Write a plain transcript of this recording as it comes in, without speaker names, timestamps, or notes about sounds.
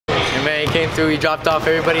And man, he came through, he dropped off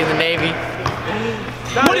everybody in the Navy.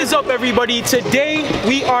 What is up, everybody? Today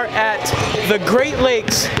we are at the Great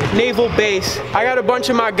Lakes Naval Base. I got a bunch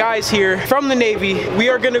of my guys here from the Navy. We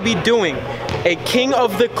are gonna be doing a King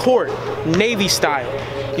of the Court, Navy style.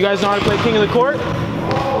 You guys know how to play King of the Court?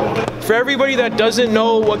 For everybody that doesn't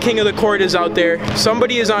know what King of the Court is out there,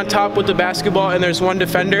 somebody is on top with the basketball and there's one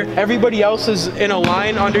defender. Everybody else is in a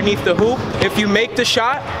line underneath the hoop. If you make the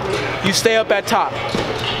shot, you stay up at top.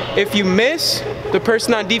 If you miss, the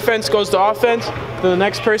person on defense goes to offense, then the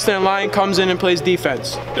next person in line comes in and plays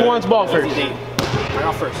defense. Who wants ball first? I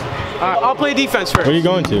got first. I'll play defense first. What are you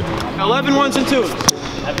going to? 11 ones and twos.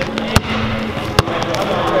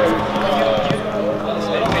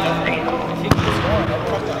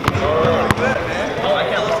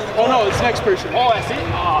 Oh no, it's next person. Oh, that's it?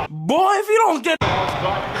 Boy, if you don't get...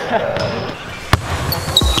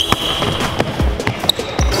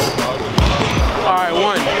 Alright,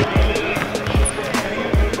 one.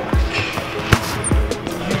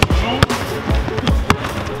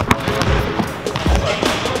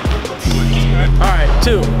 Alright,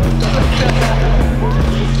 two.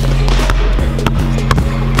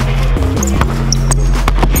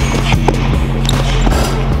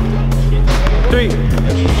 Three.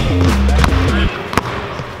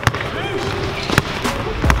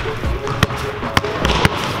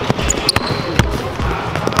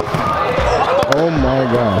 Oh my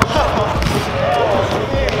gosh.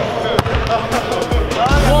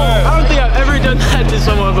 I don't think I've ever done that to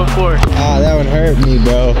someone before. Ah, that would hurt me,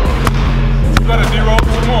 bro. You got a zero.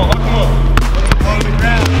 Come on, lock him up. On the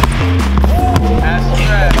ground. Ass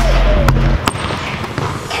trash.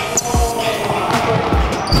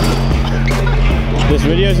 This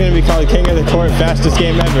video is going to be called King of the Court, fastest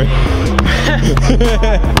game ever.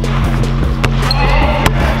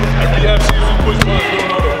 Yeah, I've seen some push buttons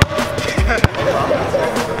going on.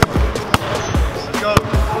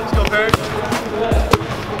 Let's go, Perry.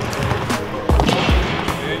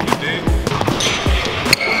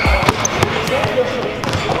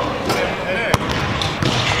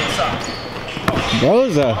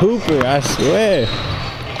 Bro's a hooper, I swear.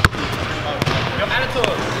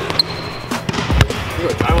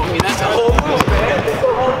 I won't mean that's a whole move, man. That's a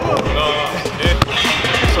whole move.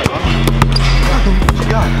 What you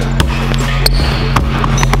got?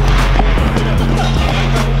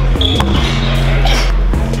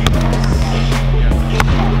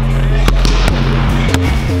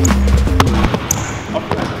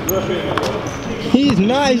 He's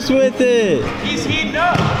nice with it. He's heating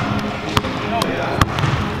up.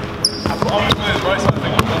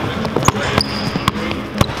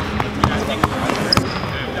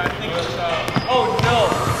 Oh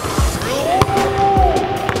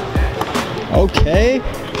no. Okay.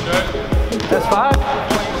 That's five?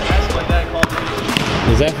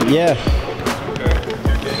 Is that, yeah.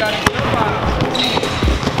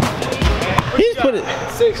 He just put it.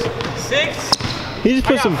 Six. Six? He just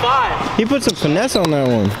put some. Five. He put some finesse on that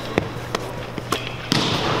one.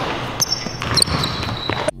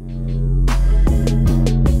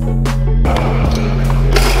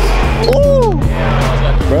 Ooh.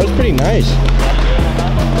 Bro, it's pretty nice.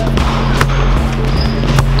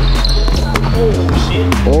 Oh shit.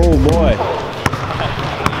 Oh boy.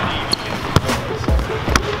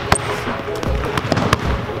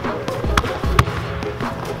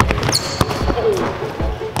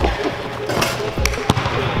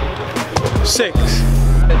 Six.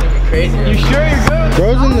 Crazy. You sure you're good?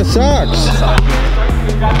 Bro's in the socks.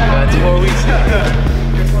 That's 4 weeks.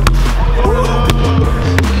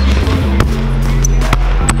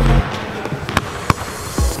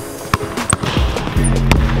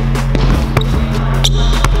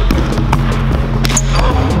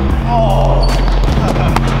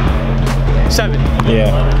 Seven.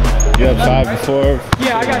 Yeah. You had five before.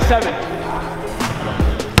 Yeah, I got seven.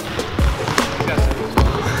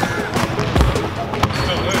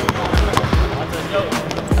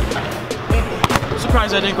 I'm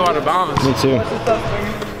surprised I didn't go out of bounds. Me too.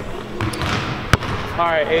 All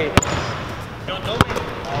right, eight.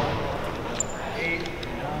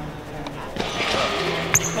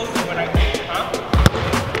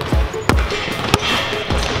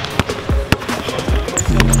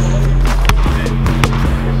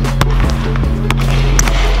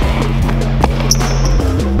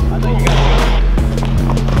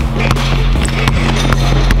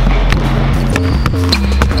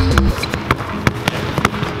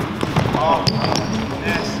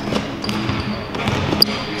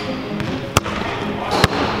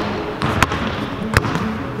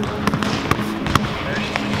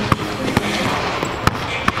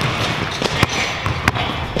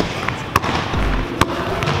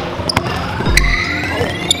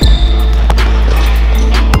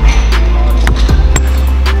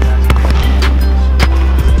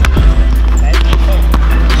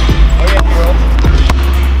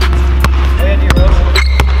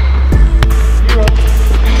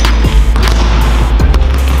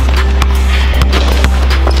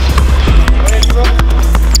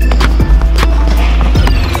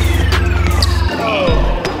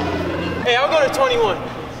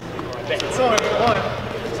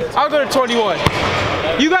 I'll go to 21.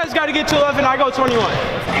 You guys got to get to 11. I go 21.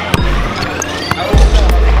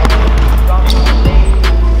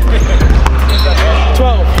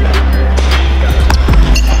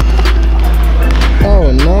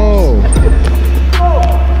 Oh no.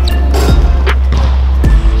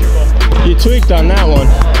 You tweaked on that one.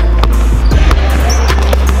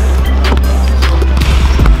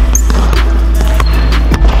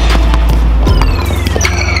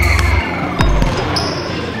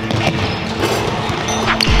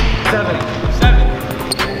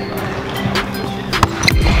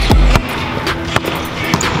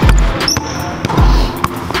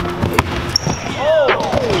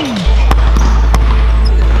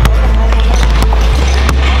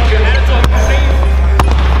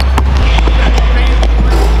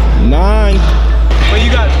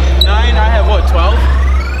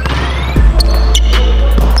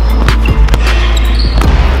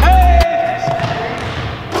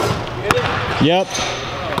 Yep.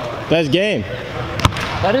 That's game.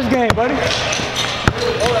 That is game, buddy. Oh,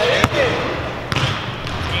 that is game.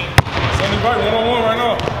 It's only right, 1-on-1 right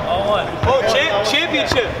now. Oh,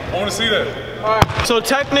 championship. I want to see that. All right. So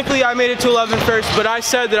technically I made it to 11 first, but I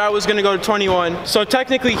said that I was going to go to 21. So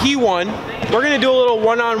technically he won. We're going to do a little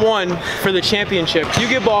one-on-one for the championship. You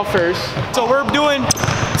get ball first. So we're doing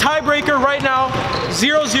tiebreaker right now,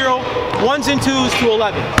 0-0, 1s and 2s to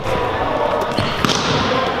 11.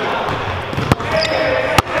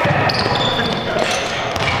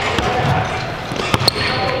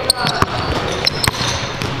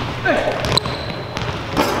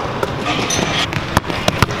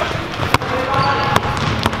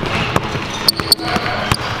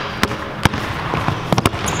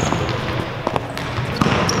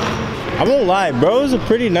 I won't lie, bro is a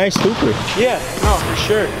pretty nice hooper. Yeah, no, for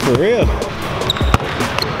sure. For real.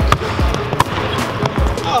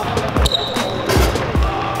 Oh.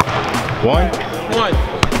 One.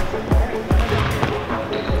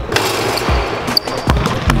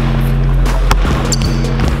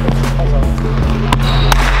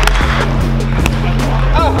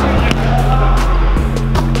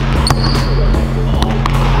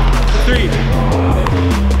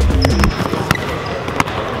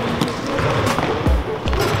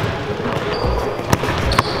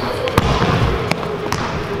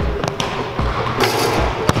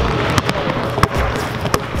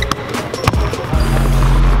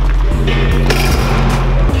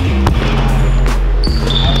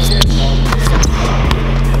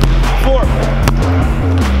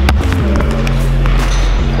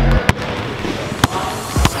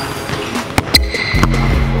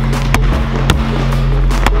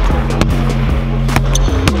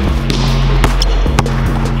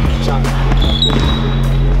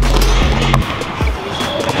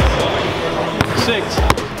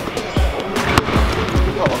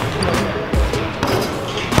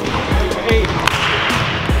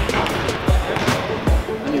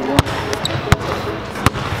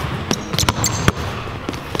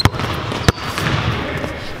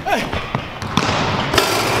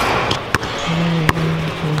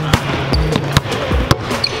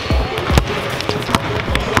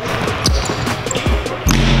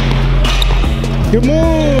 Good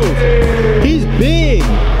move! He's big!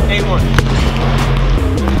 8-1.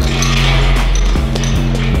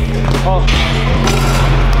 Oh.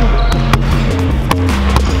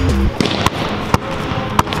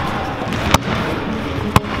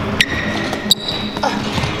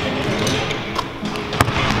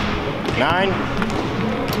 Nine.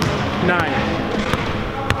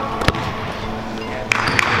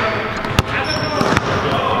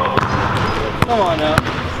 Come on now.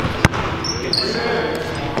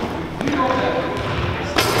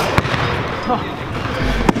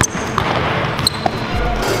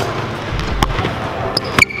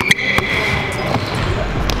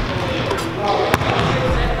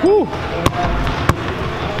 Woo!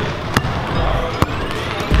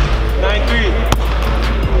 9-3.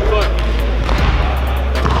 Foot.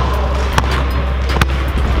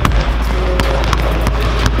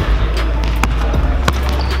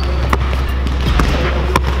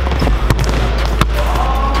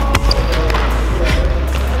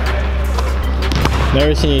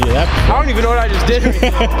 Never seen you do that before. I don't even know what I just did.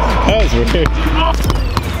 That was weird.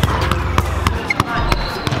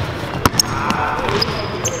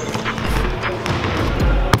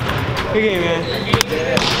 Good game, man.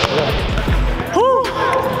 Woo.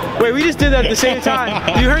 Wait, we just did that at the same time.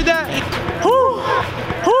 You heard that? Woo.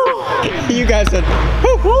 Woo. You guys said,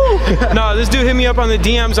 woo, woo. No, this dude hit me up on the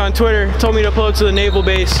DMs on Twitter, told me to pull up to the naval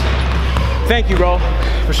base. Thank you, bro.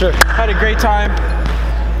 For sure. Had a great time.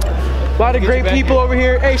 A lot of great people over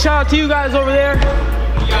here. Hey, shout out to you guys over there.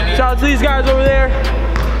 Shout out to these guys over there.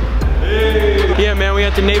 Yeah, man, we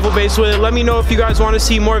at the naval base with it. Let me know if you guys want to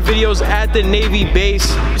see more videos at the Navy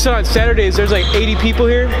base. You said on Saturdays there's like 80 people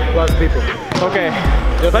here. Lots of people. Okay.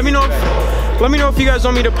 Let me know if you guys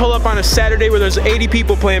want me to pull up on a Saturday where there's 80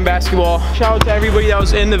 people playing basketball. Shout out to everybody that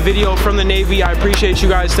was in the video from the Navy. I appreciate you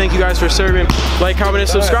guys. Thank you guys for serving. Like, comment, and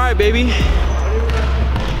subscribe, baby.